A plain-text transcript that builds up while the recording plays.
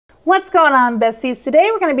What's going on, besties? Today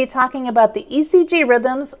we're going to be talking about the ECG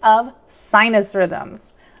rhythms of sinus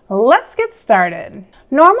rhythms. Let's get started.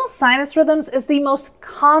 Normal sinus rhythms is the most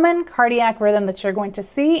common cardiac rhythm that you're going to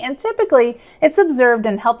see, and typically it's observed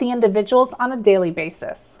in healthy individuals on a daily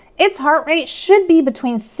basis. Its heart rate should be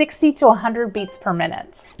between 60 to 100 beats per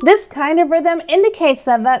minute. This kind of rhythm indicates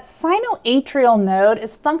that sinoatrial node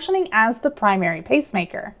is functioning as the primary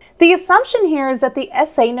pacemaker. The assumption here is that the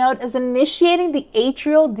SA node is initiating the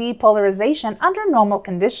atrial depolarization under normal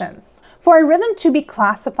conditions. For a rhythm to be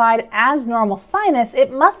classified as normal sinus,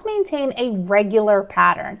 it must maintain a regular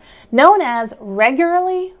pattern, known as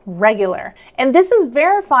regularly regular, and this is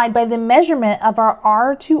verified by the measurement of our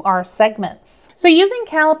R to R segments. So using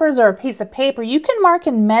calipers or a piece of paper, you can mark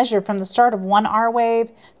and measure from the start of one R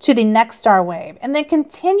wave to the next R wave, and then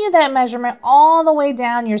continue that measurement all the way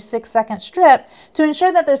down your 6-second strip to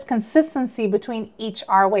ensure that there's consistency between each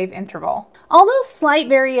R wave interval. Although slight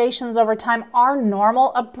variations over time are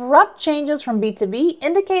normal, abrupt changes from beat to beat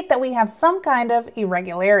indicate that we have some kind of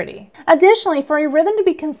irregularity. Additionally, for a rhythm to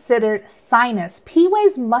be considered sinus, P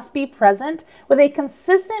waves must be present with a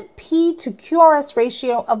consistent P to QRS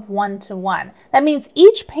ratio of 1:1. That means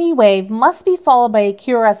each P wave must be followed by a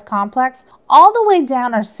QRS complex all the way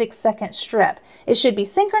down our 6-second strip. It should be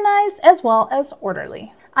synchronized as well as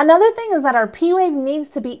orderly. Another thing is that our P wave needs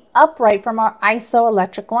to be upright from our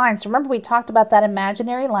isoelectric line. So remember, we talked about that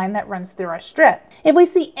imaginary line that runs through our strip. If we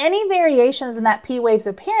see any variations in that P wave's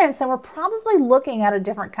appearance, then we're probably looking at a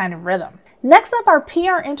different kind of rhythm. Next up, our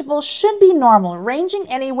PR interval should be normal, ranging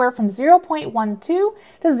anywhere from 0.12 to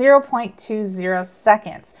 0.20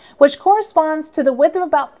 seconds, which corresponds to the width of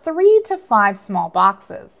about 3 to 5 small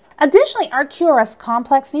boxes. Additionally, our QRS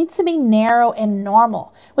complex needs to be narrow and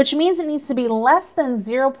normal, which means it needs to be less than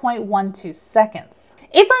 0.12 seconds.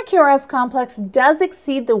 If our QRS complex does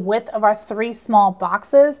exceed the width of our 3 small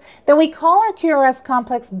boxes, then we call our QRS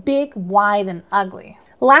complex big, wide, and ugly.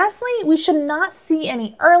 Lastly, we should not see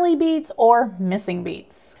any early beats or missing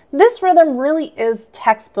beats. This rhythm really is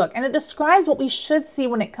textbook, and it describes what we should see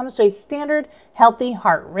when it comes to a standard healthy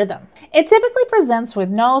heart rhythm. It typically presents with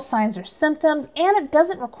no signs or symptoms, and it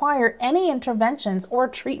doesn't require any interventions or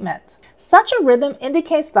treatment. Such a rhythm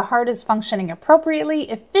indicates the heart is functioning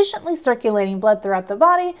appropriately, efficiently circulating blood throughout the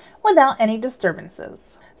body without any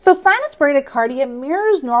disturbances. So sinus bradycardia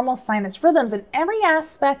mirrors normal sinus rhythms in every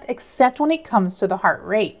aspect except when it comes to the heart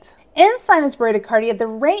rate. In sinus bradycardia, the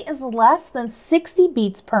rate is less than 60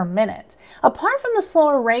 beats per minute. Apart from the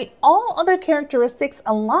slower rate, all other characteristics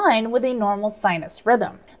align with a normal sinus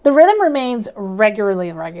rhythm. The rhythm remains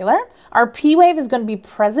regularly regular. Our P wave is going to be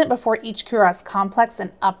present before each QRS complex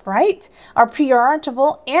and upright. Our PR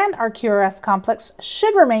interval and our QRS complex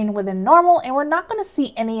should remain within normal, and we're not going to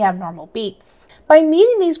see any abnormal beats. By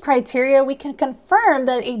meeting these criteria, we can confirm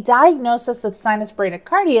that a diagnosis of sinus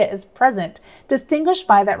bradycardia is present, distinguished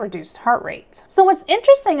by that reduced heart rate. So what's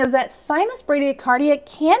interesting is that sinus bradycardia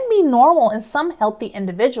can be normal in some healthy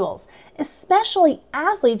individuals, especially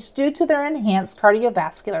athletes, due to their enhanced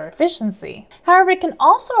cardiovascular efficiency. However, it can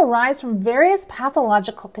also arise from various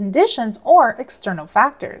pathological conditions or external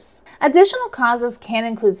factors. Additional causes can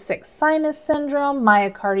include sick sinus syndrome,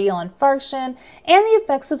 myocardial infarction, and the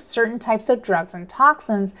effects of certain types of drugs and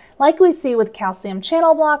toxins, like we see with calcium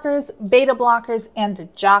channel blockers, beta blockers, and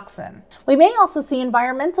digoxin. We may also see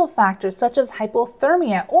environmental factors such as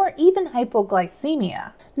hypothermia or even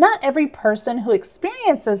hypoglycemia. Not every person who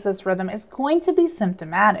experiences this rhythm is going to be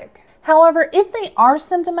symptomatic. However, if they are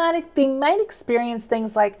symptomatic, they might experience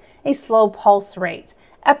things like a slow pulse rate,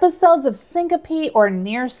 episodes of syncope or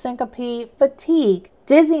near syncope, fatigue,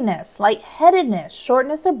 dizziness, lightheadedness,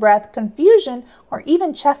 shortness of breath, confusion, or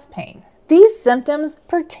even chest pain. These symptoms,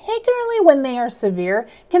 particularly when they are severe,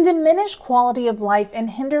 can diminish quality of life and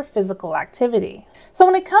hinder physical activity. So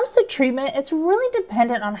when it comes to treatment, it's really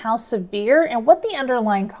dependent on how severe and what the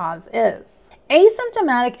underlying cause is.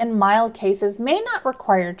 Asymptomatic and mild cases may not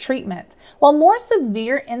require treatment, while more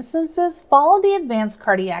severe instances follow the Advanced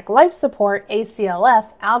Cardiac Life Support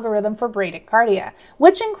 (ACLS) algorithm for bradycardia,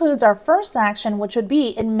 which includes our first action, which would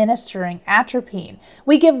be administering atropine.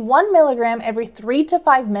 We give 1 milligram every 3 to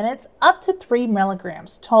 5 minutes, up to 3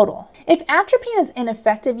 milligrams total. If atropine is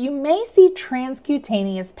ineffective, you may see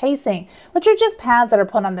transcutaneous pacing, which are just pads that are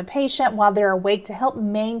put on the patient while they're awake to help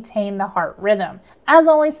maintain the heart rhythm. As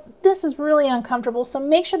always, this is really uncomfortable, so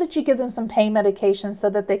make sure that you give them some pain medication so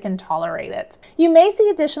that they can tolerate it. You may see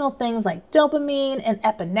additional things like dopamine and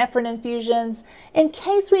epinephrine infusions in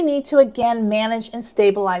case we need to again manage and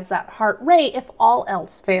stabilize that heart rate if all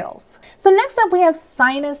else fails. So next up we have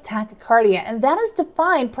sinus tachycardia, and that is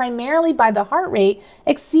defined primarily by the heart rate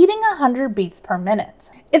exceeding 100 beats per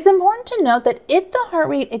minute. It's important to note that if the heart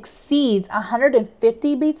rate exceeds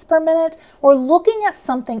 150 beats per minute, we're looking at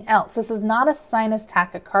something else. This is not a sinus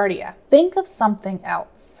tachycardia. Think of something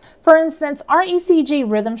else. For instance, our ECG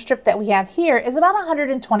rhythm strip that we have here is about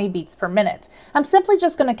 120 beats per minute. I'm simply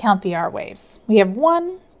just going to count the R waves. We have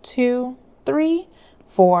 1, 2, 3,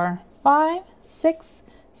 4, 5, 6,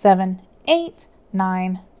 7, 8,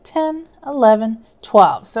 9, 10, 11,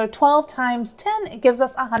 12. So 12 times 10, it gives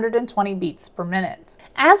us 120 beats per minute.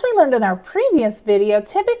 As we learned in our previous video,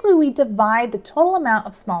 typically we divide the total amount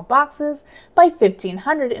of small boxes by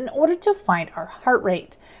 1500 in order to find our heart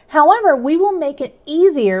rate. However, we will make it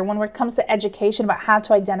easier when it comes to education about how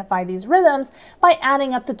to identify these rhythms by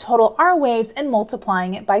adding up the total R waves and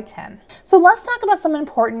multiplying it by 10. So let's talk about some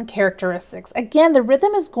important characteristics. Again, the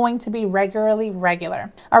rhythm is going to be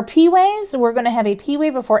regular. Our P waves, we're going to have a P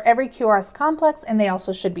wave before every QRS complex, and they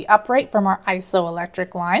also should be upright from our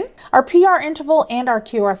isoelectric line. Our PR interval and our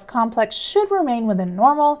QRS complex should remain within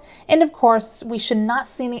normal, and of course, we should not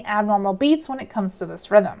see any abnormal beats when it comes to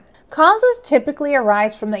this rhythm. Causes typically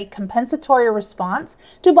arise from the compensatory response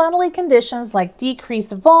to bodily conditions like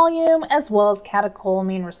decreased volume as well as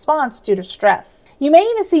catecholamine response due to stress. You may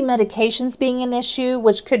even see medications being an issue,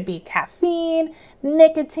 which could be caffeine,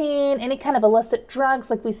 nicotine, any kind of illicit drugs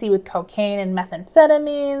like we see with cocaine and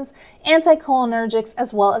methamphetamines, anticholinergics,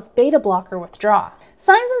 as well as beta blocker withdrawal.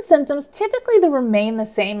 Signs and symptoms typically remain the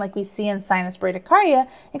same like we see in sinus bradycardia,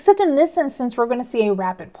 except in this instance we're going to see a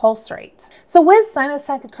rapid pulse rate. So with sinus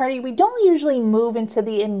tachycardia, we don't usually move into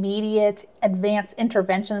the immediate advanced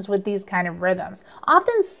interventions with these kind of rhythms.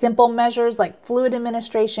 Often simple measures like fluid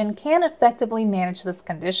administration can effectively manage this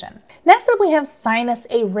condition. Next up we have sinus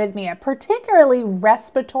arrhythmia, particularly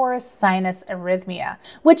respiratory sinus arrhythmia,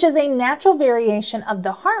 which is a natural variation of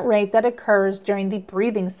the heart rate that occurs during the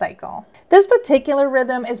breathing cycle. This particular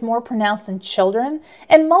rhythm is more pronounced in children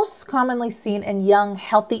and most commonly seen in young,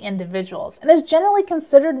 healthy individuals and is generally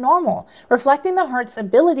considered normal, reflecting the heart's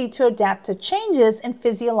ability to adapt to changes in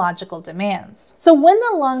physiological demands. So when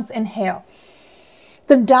the lungs inhale,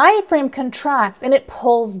 the diaphragm contracts and it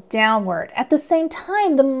pulls downward. At the same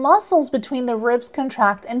time, the muscles between the ribs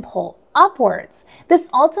contract and pull upwards. This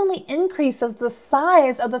ultimately increases the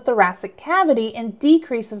size of the thoracic cavity and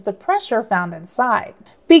decreases the pressure found inside.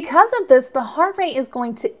 Because of this, the heart rate is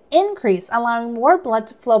going to increase, allowing more blood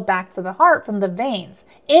to flow back to the heart from the veins,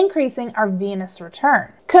 increasing our venous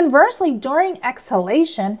return. Conversely, during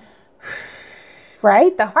exhalation,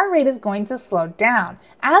 the heart rate is going to slow down.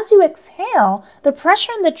 As you exhale, the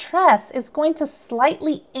pressure in the chest is going to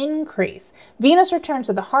slightly increase. Venous return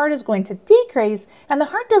to the heart is going to decrease, and the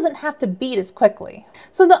heart doesn't have to beat as quickly.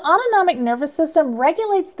 So the autonomic nervous system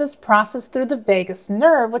regulates this process through the vagus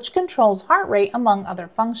nerve, which controls heart rate among other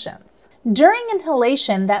functions. During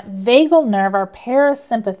inhalation, that vagal nerve, our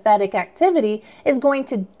parasympathetic activity, is going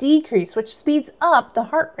to decrease, which speeds up the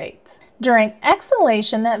heart rate. During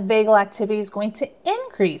exhalation, that vagal activity is going to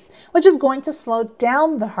increase, which is going to slow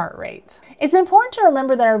down the heart rate. It's important to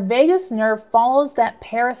remember that our vagus nerve follows that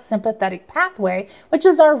parasympathetic pathway, which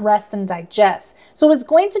is our rest and digest. So it's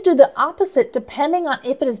going to do the opposite depending on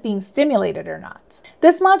if it is being stimulated or not.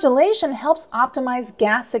 This modulation helps optimize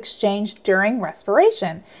gas exchange during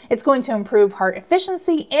respiration. It's going to improve heart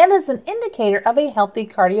efficiency and is an indicator of a healthy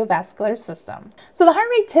cardiovascular system. So the heart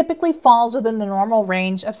rate typically falls within the normal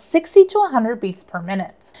range of 60 to 100 beats per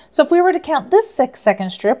minute. So if we were to count this 6-second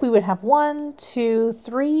strip, we would have 1, 2,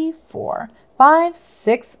 3, 4, 5,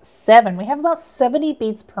 6, 7. We have about 70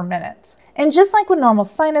 beats per minute. And just like with normal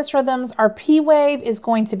sinus rhythms, our P wave is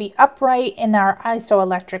going to be upright in our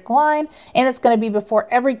isoelectric line, and it's going to be before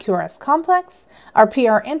every QRS complex. Our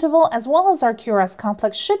PR interval as well as our QRS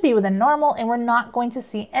complex should be within normal, and we're not going to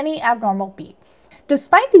see any abnormal beats.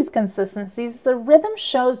 Despite these consistencies, the rhythm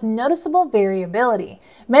shows noticeable variability.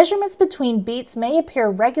 Measurements between beats may appear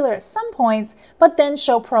regular at some points, but then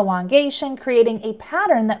show prolongation, creating a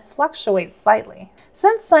pattern that fluctuates slightly.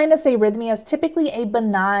 Since sinus arrhythmia is typically a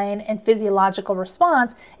benign and physiological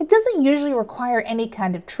response, it doesn't usually require any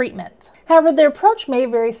kind of treatment. However, the approach may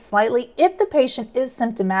vary slightly if the patient is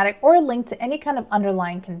symptomatic or linked to any kind of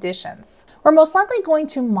underlying conditions. We're most likely going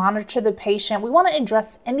to monitor the patient. We want to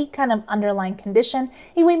address any kind of underlying condition,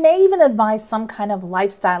 and we may even advise some kind of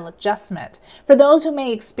lifestyle adjustment. For those who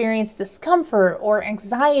may experience discomfort or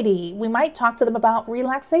anxiety, we might talk to them about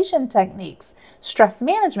relaxation techniques, stress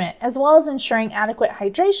management, as well as ensuring adequate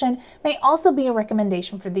adequate hydration may also be a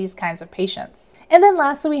recommendation for these kinds of patients. And then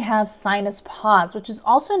lastly, we have sinus pause, which is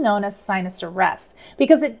also known as sinus arrest,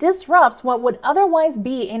 because it disrupts what would otherwise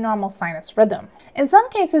be a normal sinus rhythm. In some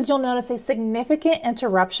cases, you'll notice a significant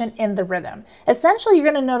interruption in the rhythm. Essentially,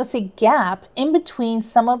 you're going to notice a gap in between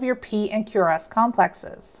some of your P and QRS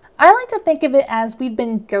complexes. I like to think of it as we've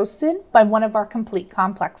been ghosted by one of our complete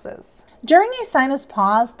complexes. During a sinus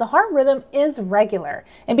pause, the heart rhythm is regular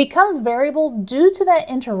and becomes variable due to that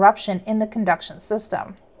interruption in the conduction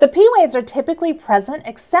system. The P waves are typically present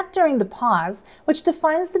except during the pause, which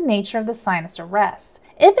defines the nature of the sinus arrest.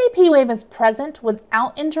 If a P wave is present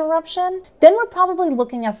without interruption, then we're probably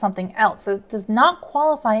looking at something else that does not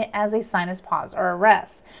qualify as a sinus pause or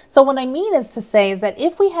arrest. So what I mean is to say is that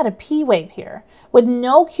if we had a P wave here with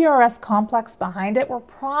no QRS complex behind it, we're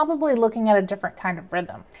probably looking at a different kind of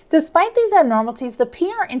rhythm. Despite these abnormalities, the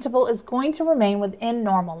PR interval is going to remain within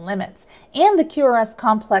normal limits, and the QRS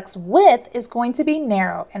complex width is going to be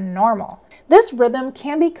narrow and normal. This rhythm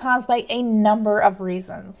can be caused by a number of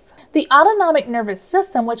reasons. The autonomic nervous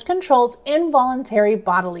system, which controls involuntary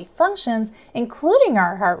bodily functions, including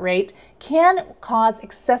our heart rate, can cause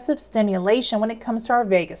excessive stimulation when it comes to our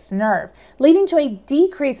vagus nerve, leading to a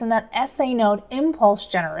decrease in that SA node impulse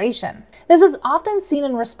generation. This is often seen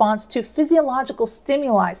in response to physiological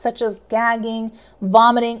stimuli such as gagging,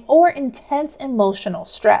 vomiting, or intense emotional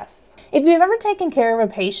stress. If you've ever taken care of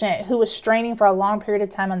a patient who was straining for a long period of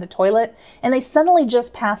time on the toilet and they suddenly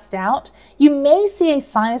just passed out, you may see a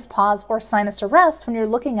sinus pause or sinus arrest when you're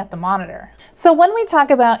looking at the monitor. So when we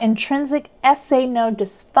talk about intrinsic SA node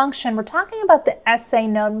dysfunction, we're talking about the SA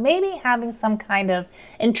node maybe having some kind of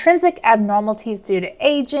intrinsic abnormalities due to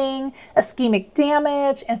aging, ischemic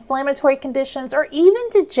damage, inflammatory conditions, or even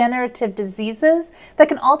degenerative diseases that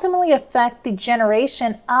can ultimately affect the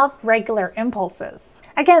generation of regular impulses.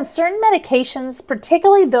 Again, certain medications,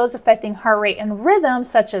 particularly those affecting heart rate and rhythm,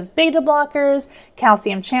 such as beta blockers,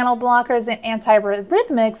 calcium channel blockers, and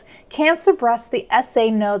antiarrhythmics, can suppress the SA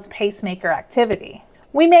node's pacemaker activity.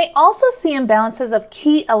 We may also see imbalances of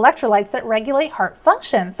key electrolytes that regulate heart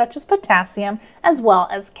function, such as potassium as well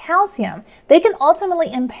as calcium. They can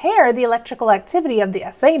ultimately impair the electrical activity of the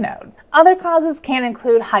SA node. Other causes can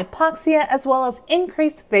include hypoxia as well as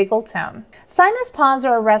increased vagal tone. Sinus pause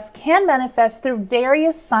or arrest can manifest through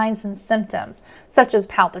various signs and symptoms, such as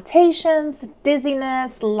palpitations,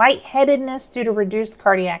 dizziness, lightheadedness due to reduced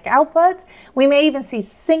cardiac output. We may even see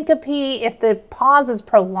syncope if the pause is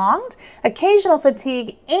prolonged, occasional fatigue,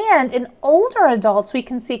 and in older adults, we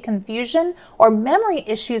can see confusion or memory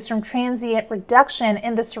issues from transient reduction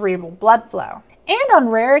in the cerebral blood flow. And on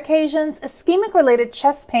rare occasions, ischemic-related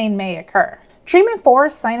chest pain may occur. Treatment for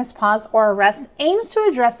sinus pause or arrest aims to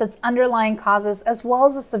address its underlying causes as well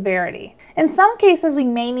as the severity. In some cases, we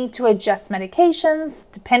may need to adjust medications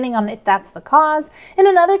depending on if that's the cause, and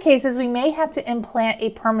in other cases, we may have to implant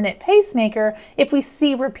a permanent pacemaker if we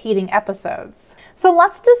see repeating episodes. So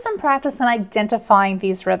let's do some practice in identifying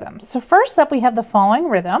these rhythms. So first up, we have the following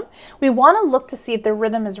rhythm. We want to look to see if the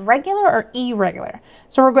rhythm is regular or irregular.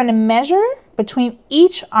 So we're going to measure between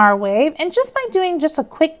each R wave, and just by doing just a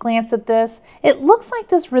quick glance at this, it looks like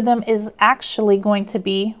this rhythm is actually going to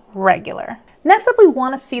be regular. Next up, we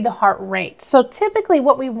want to see the heart rate. So typically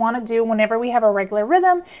what we want to do whenever we have a regular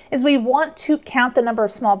rhythm is we want to count the number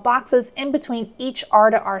of small boxes in between each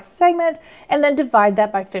R to R segment and then divide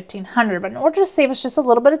that by 1500. But in order to save us just a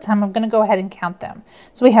little bit of time, I'm going to go ahead and count them.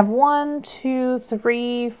 So we have 1, 2,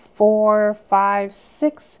 3, 4, 5,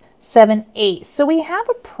 6, 7, 8. So we have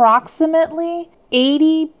approximately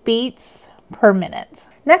 80 beats per minute.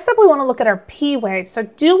 Next up, we want to look at our P wave. So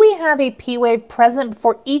do we have a P wave present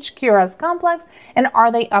before each QRS complex, and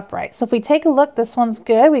are they upright? So if we take a look, this one's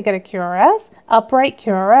good. We get a QRS, upright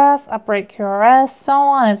QRS, so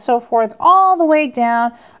on and so forth, all the way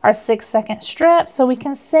down our 6-second strip. So we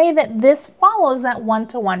can say that this follows that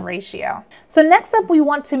 1-to-1 ratio. So next up, we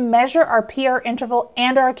want to measure our PR interval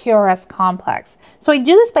and our QRS complex. So I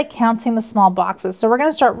do this by counting the small boxes. So we're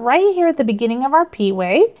going to start right here at the beginning of our P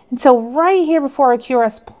wave until right here before our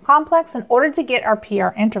QRS complex in order to get our PR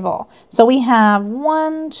interval. So we have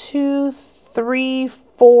 1, 2, 3,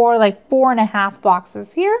 4, like 4.5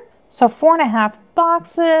 boxes here. So 4.5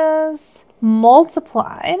 boxes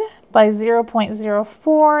multiplied by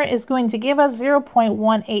 0.04 is going to give us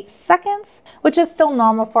 0.18 seconds, which is still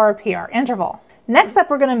normal for our PR interval. Next up,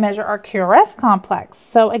 we're going to measure our QRS complex.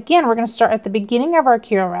 So again, we're going to start at the beginning of our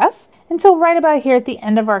QRS until right about here at the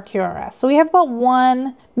end of our QRS. So we have about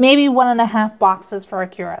 1, maybe 1.5 boxes for our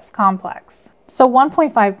QRS complex. So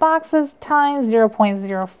 1.5 boxes times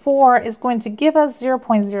 0.04 is going to give us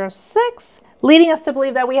 0.06 leading us to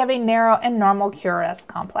believe that we have a narrow and normal QRS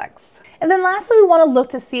complex. And then lastly, we want to look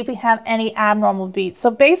to see if we have any abnormal beats.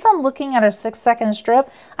 So based on looking at our 6-second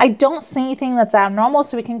strip, I don't see anything that's abnormal,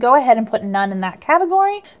 so we can go ahead and put none in that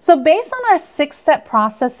category. So based on our 6-step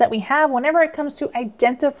process that we have whenever it comes to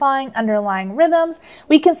identifying underlying rhythms,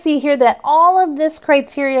 we can see here that all of this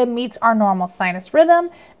criteria meets our normal sinus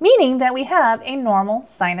rhythm, meaning that we have a normal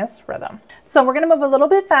sinus rhythm. So we're going to move a little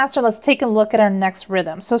bit faster. Let's take a look at our next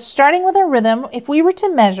rhythm. So starting with our rhythm, if we were to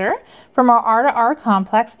measure from our R to R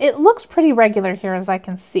complex, it looks pretty regular here as I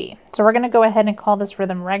can see. So we're going to go ahead and call this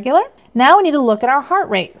rhythm regular. Now we need to look at our heart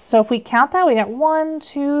rate. So if we count that, we got 1,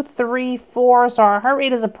 2, 3, 4. So our heart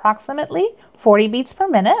rate is approximately 40 beats per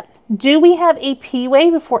minute. Do we have a P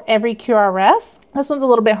wave before every QRS? This one's a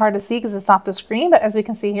little bit hard to see because it's off the screen, but as we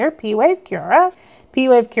can see here, P wave, QRS, P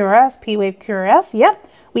wave, QRS, P wave, QRS. Yep.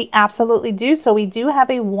 We absolutely do. So we do have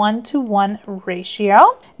a 1-to-1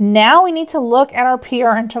 ratio. Now we need to look at our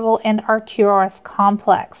PR interval and our QRS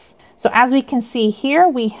complex. So as we can see here,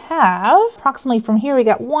 we have approximately from here, we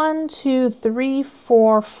got 1, 2, 3,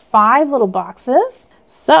 4, 5 little boxes.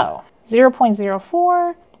 So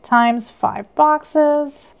 0.04 times 5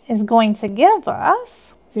 boxes is going to give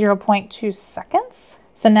us 0.2 seconds.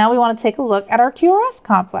 So now we want to take a look at our QRS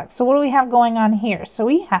complex. So what do we have going on here? So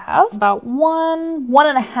we have about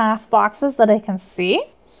 1.5 boxes that I can see.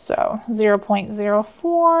 So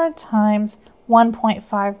 0.04 times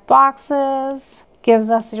 1.5 boxes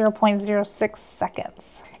gives us 0.06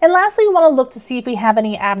 seconds. And lastly, we want to look to see if we have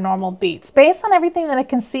any abnormal beats. Based on everything that I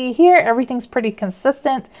can see here, everything's pretty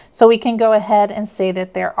consistent, so we can go ahead and say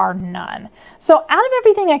that there are none. So out of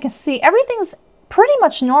everything I can see, everything's pretty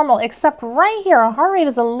much normal, except right here, our heart rate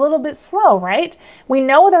is a little bit slow, right? We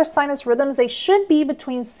know with our sinus rhythms, they should be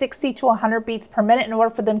between 60 to 100 beats per minute in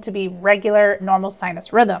order for them to be regular, normal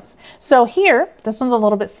sinus rhythms. So here, this one's a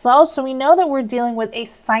little bit slow, so we know that we're dealing with a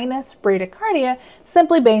sinus bradycardia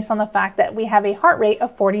simply based on the fact that we have a heart rate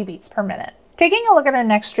of 40 beats per minute. Taking a look at our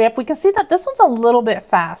next strip, we can see that this one's a little bit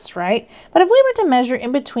fast, right? But if we were to measure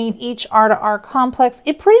in between each R to R complex,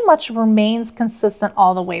 it pretty much remains consistent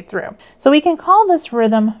all the way through. So we can call this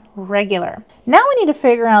rhythm regular. Now we need to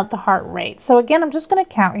figure out the heart rate. So again, I'm just going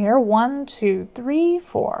to count here. 1, 2, 3,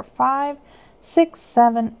 4, 5, 6,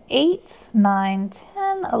 7, 8, 9,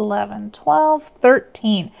 10, 11, 12,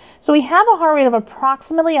 13. So we have a heart rate of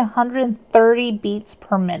approximately 130 beats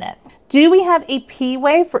per minute. Do we have a P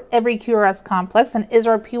wave for every QRS complex, and is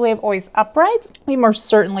our P wave always upright? We most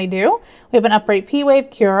certainly do. We have an upright P wave,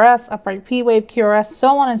 QRS, upright P wave, QRS,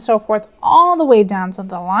 so on and so forth, all the way down to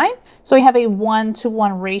the line. So we have a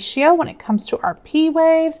 1-to-1 ratio when it comes to our P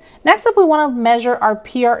waves. Next up, we want to measure our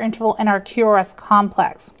PR interval and our QRS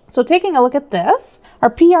complex. So taking a look at this, our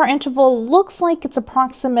PR interval looks like it's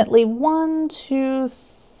approximately 1, 2,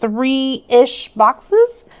 3-ish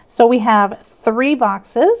boxes. So we have 3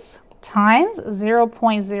 boxes times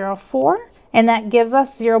 0.04, and that gives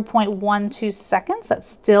us 0.12 seconds. That's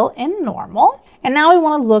still in normal. And now we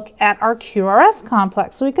want to look at our QRS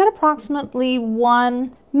complex. So we've got approximately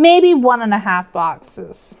 1, maybe 1.5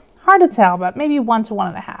 boxes. Hard to tell, but maybe 1 to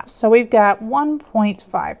 1.5. So we've got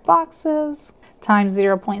 1.5 boxes times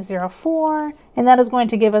 0.04, and that is going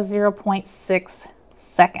to give us 0.6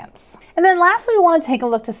 seconds. And then lastly, we want to take a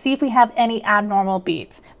look to see if we have any abnormal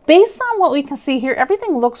beats. Based on what we can see here,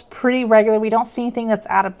 everything looks pretty regular. We don't see anything that's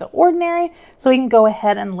out of the ordinary, so we can go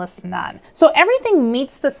ahead and list none. So everything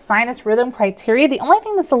meets the sinus rhythm criteria. The only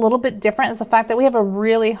thing that's a little bit different is the fact that we have a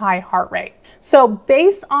really high heart rate. So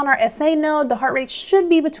based on our SA node, the heart rate should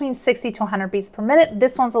be between 60 to 100 beats per minute.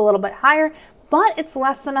 This one's a little bit higher, but it's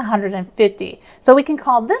less than 150. So we can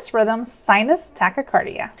call this rhythm sinus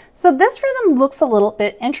tachycardia. So this rhythm looks a little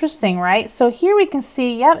bit interesting, right? So here we can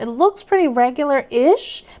see, yep, it looks pretty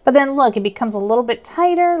regular-ish, but then look, it becomes a little bit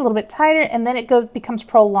tighter, and then it becomes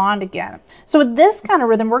prolonged again. So with this kind of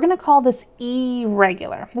rhythm, we're gonna call this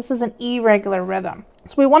irregular. This is an irregular rhythm.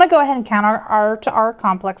 So we wanna go ahead and count our R to R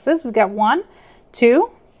complexes. We've got 1,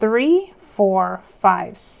 2, 3, 4,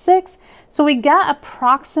 5, 6. So we got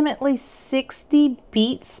approximately 60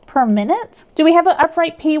 beats per minute. Do we have an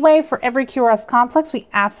upright P wave for every QRS complex? We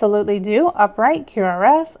absolutely do. Upright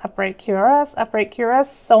QRS, upright QRS, upright QRS,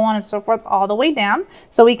 so on and so forth, all the way down.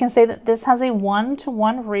 So we can say that this has a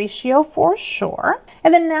 1-to-1 ratio for sure.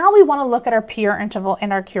 And then now we want to look at our PR interval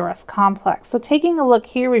and our QRS complex. So taking a look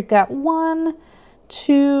here, we've got 1,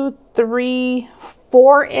 2, 3,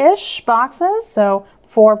 4-ish boxes. So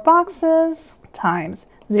 4 boxes times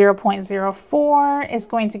 0.04 is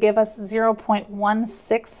going to give us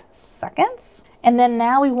 0.16 seconds. And then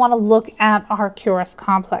now we want to look at our QRS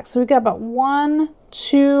complex. So we've got about 1,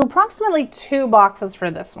 2, approximately 2 boxes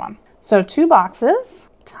for this one. So 2 boxes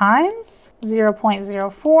times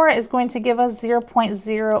 0.04 is going to give us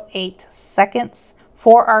 0.08 seconds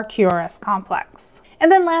for our QRS complex.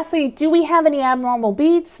 And then lastly, do we have any abnormal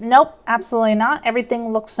beats? Nope, absolutely not.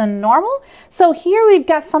 Everything looks normal. So here we've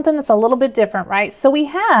got something that's a little bit different, right? So we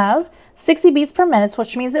have 60 beats per minute,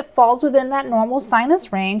 which means it falls within that normal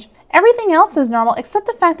sinus range. Everything else is normal except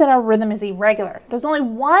the fact that our rhythm is irregular. There's only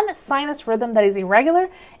one sinus rhythm that is irregular,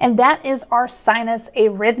 and that is our sinus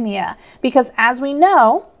arrhythmia. Because as we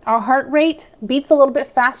know, our heart rate beats a little bit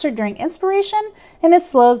faster during inspiration and it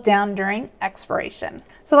slows down during expiration.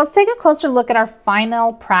 So let's take a closer look at our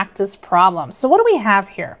final practice problem. So what do we have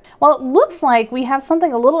here? Well, it looks like we have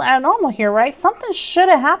something a little abnormal here, right? Something should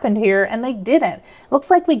have happened here and they didn't. It looks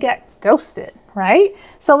like we got ghosted, right?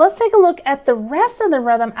 So let's take a look at the rest of the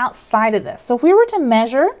rhythm outside of this. So if we were to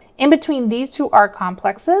measure in between these two arc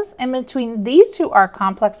complexes and between these two arc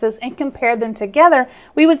complexes and compare them together,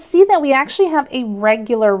 we would see that we actually have a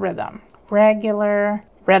regular rhythm.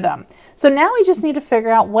 So now we just need to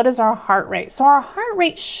figure out what is our heart rate. So our heart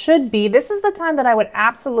rate should be, this is the time that I would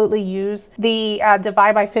absolutely use the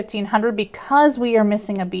divide by 1500 because we are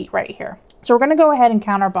missing a beat right here. So we're going to go ahead and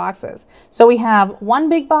count our boxes. So we have 1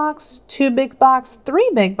 big box, 2 big box,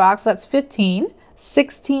 3 big box, that's 15,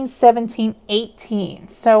 16, 17, 18.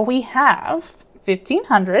 So we have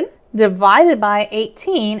 1500 divided by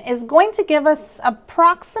 18 is going to give us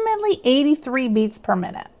approximately 83 beats per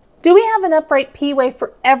minute. Do we have an upright P wave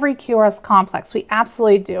for every QRS complex? We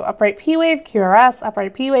absolutely do. Upright P wave, QRS,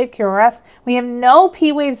 upright P wave, QRS. We have no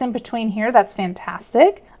P waves in between here. That's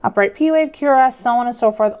fantastic. Upright P wave, QRS, so on and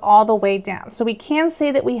so forth, all the way down. So we can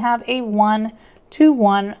say that we have a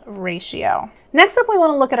 1-to-1 ratio. Next up, we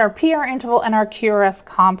want to look at our PR interval and our QRS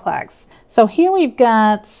complex. So here we've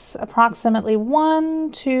got approximately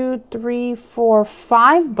 1, 2, 3, 4,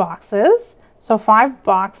 5 boxes. So 5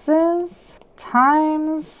 boxes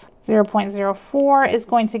times 0.04 is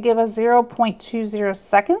going to give us 0.20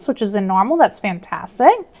 seconds, which is a normal. That's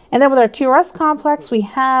fantastic. And then with our QRS complex, we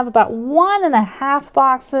have about 1.5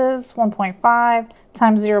 boxes. 1.5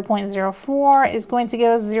 times 0.04 is going to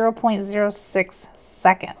give us 0.06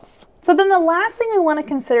 seconds. So then the last thing we want to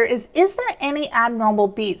consider is there any abnormal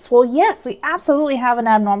beats? Well, yes, we absolutely have an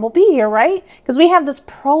abnormal beat here, right? Because we have this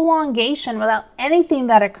prolongation without anything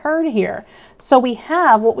that occurred here. So we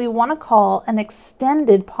have what we want to call an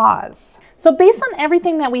extended pause. So based on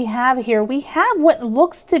everything that we have here, we have what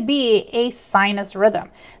looks to be a sinus rhythm.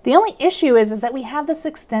 The only issue is that we have this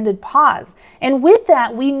extended pause. And with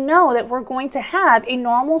that, we know that we're going to have a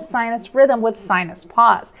normal sinus rhythm with sinus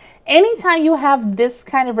pause. Anytime you have this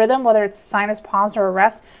kind of rhythm, whether it's sinus pause or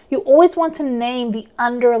arrest, you always want to name the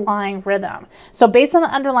underlying rhythm. So based on the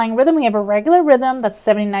underlying rhythm, we have a regular rhythm that's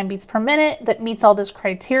 79 beats per minute that meets all this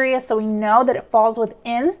criteria. So we know that it falls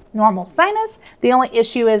within normal sinus. The only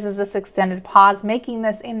issue is this extended pause, making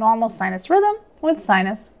this a normal sinus rhythm with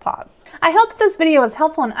sinus pause. I hope that this video was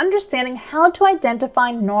helpful in understanding how to identify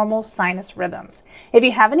normal sinus rhythms. If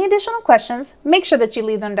you have any additional questions, make sure that you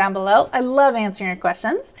leave them down below. I love answering your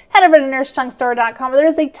questions. Head over to nursecheungstore.com where there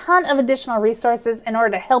is a ton of additional resources in order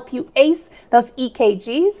to help you ace those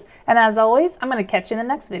EKGs. And as always, I'm going to catch you in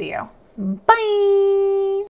the next video. Bye!